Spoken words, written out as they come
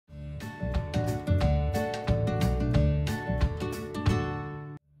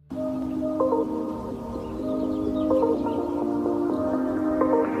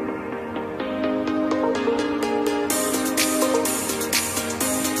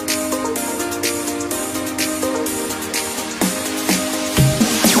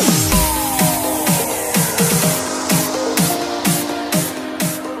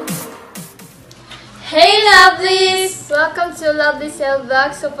to Lovely Sale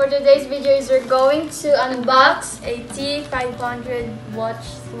Vlog. So for today's video is we're going to unbox a T500 watch,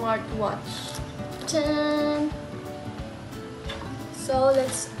 smartwatch. Dun. So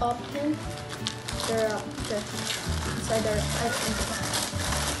let's open the inside the item.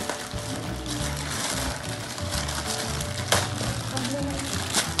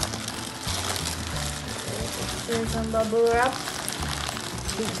 There's some bubble wrap,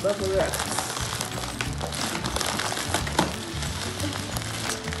 big bubble wrap.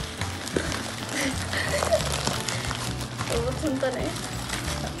 Punta na eh.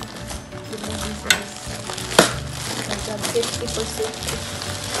 Safety for safety.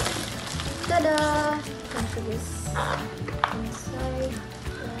 Tada! Nasa this inside.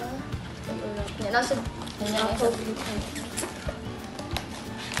 Yan, nasa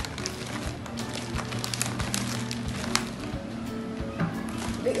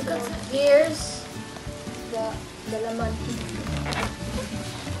because here's the laman.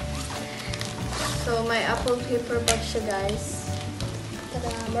 So, may Apple paper bag siya, guys. Tada!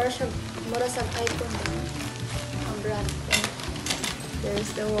 Mura sa iPhone ba? Ang brand ko.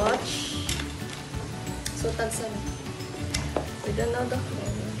 There's the watch. So, tagsan. We don't know the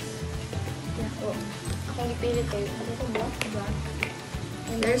flavors. Yeah. Oh, akong ipilit kayo. Ano ko ba?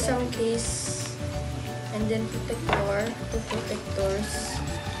 And there's some case. And then protector. Two protectors.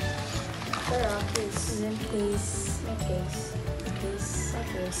 Tara, case. And then case. May case. Case. May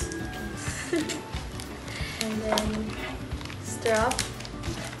case. And then strap.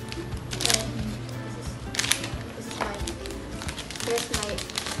 This is mine.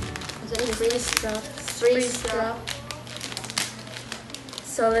 Here's my free strap. Free strap.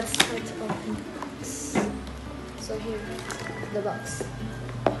 So let's try to open the box. So here, the box.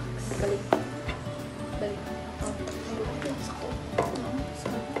 Balik. Balik. Oh,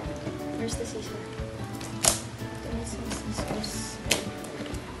 where's the scissors? There is some scissors.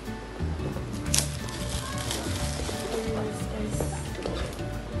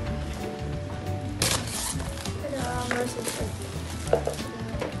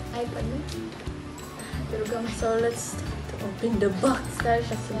 iPad mo. Pero gamay. So let's open the box. So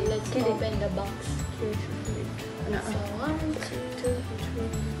let's open the box. So 1, 2, 3.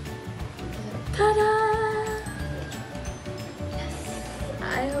 Tada! Yes!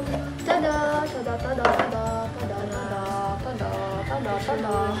 I hope. Tada! Tada! Tada! Tada! Tada! Tada! Tada!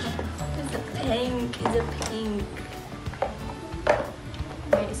 Tada! It's a pink. It's a pink.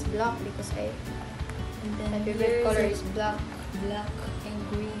 Mine is black because and then my favorite color is black. Black and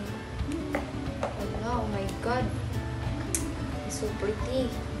green. Oh my god. It's so pretty.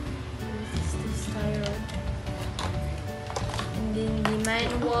 This is the styro. And then the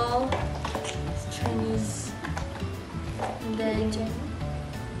manual is Chinese. And then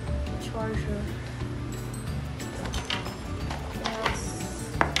charger. Yes.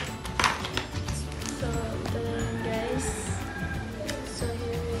 So then guys. So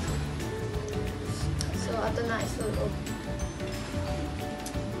here is it. So ato na isulod.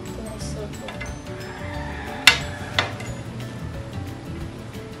 Ito na isulod.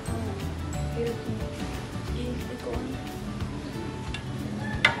 Hirap mo. I-icon.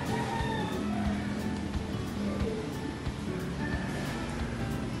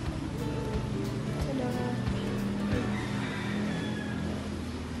 Tada!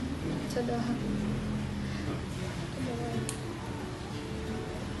 Tada!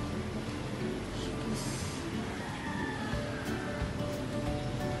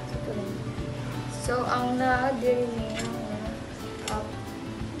 So, ang na-diri niya up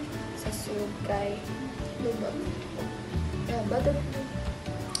sa sugay. Lubot. Yeah, butter.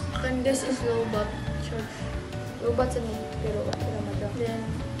 And this is lobat. Church. Lubot sa ni. Pero wala madra. Then,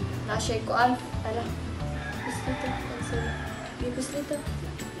 Na-shake ko an. Ala. bislita. Bislita.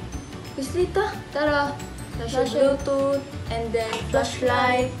 Bislita. Tara. Nasa Bluetooth. And then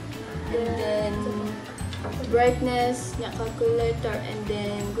flashlight. And then brightness. Calculator. And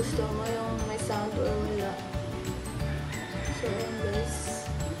then gusto mo yung may sound or wala. So, guys.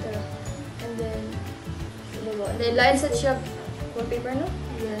 Tara. And then, May line sa siya. Wallpaper, no?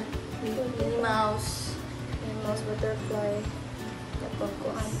 yeah. Yung mouse. Yung mouse butterfly. Kapag ko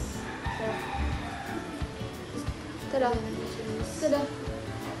an. Tara. Tada.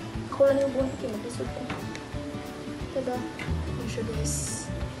 Ako lang yung buwan ko. Mag-isod ko. Tada. Yung siya guys.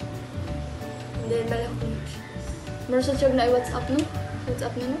 And then, bala ko. Meron sa siya na i-WhatsApp, no?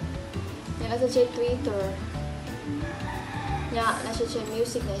 WhatsApp na, no? Yan sa siya Twitter. Yan, nasa siya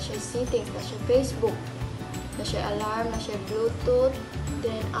music, nasa siya settings, nasa siya Facebook. Na siya alarm, na siya Bluetooth,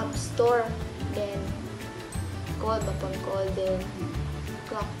 then App Store, then call, bapon call, then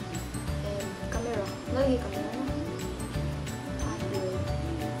clock, and camera. Nalagi camera na.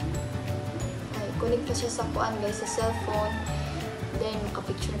 connect ka siya sa kuan guys, sa cellphone. Then,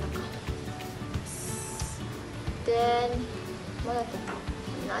 makapicture na ka. Then, wala to.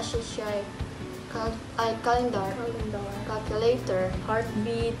 Nasa siya calendar, calculator,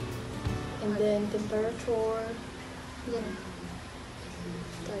 heartbeat, and then temperature. yan.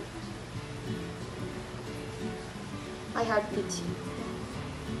 Start. Ay, heartbeat.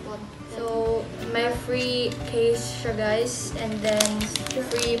 One. So, may free case siya guys, and then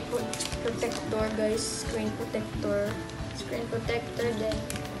free protector guys, screen protector, then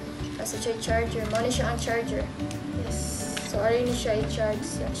kasi siya charger, muna siya ang charger. Yes. So, arin ni siya charge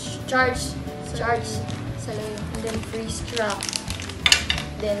sa layo. And then free strap,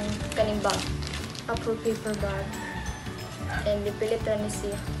 then kaning bag, Apple paper bag, and dipilitan ni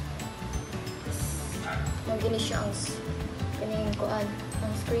siya. Magini siya ang kaning kuan,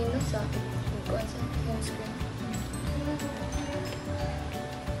 ang screen no sa kuan sa home screen.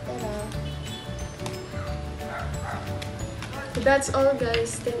 Tara. So that's all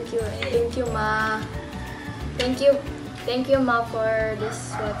guys. Thank you. And thank you ma. Thank you ma for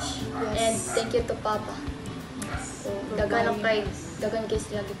this watch. Yes. And thank you to Papa. So dagan kay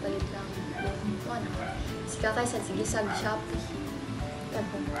sila gipalit lang. One. Sika kay sa sige sa Shopee.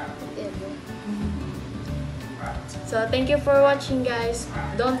 So thank you for watching guys.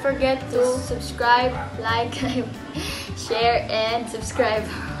 Don't forget to subscribe, like, share and subscribe.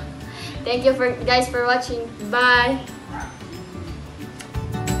 Thank you guys for watching. Bye.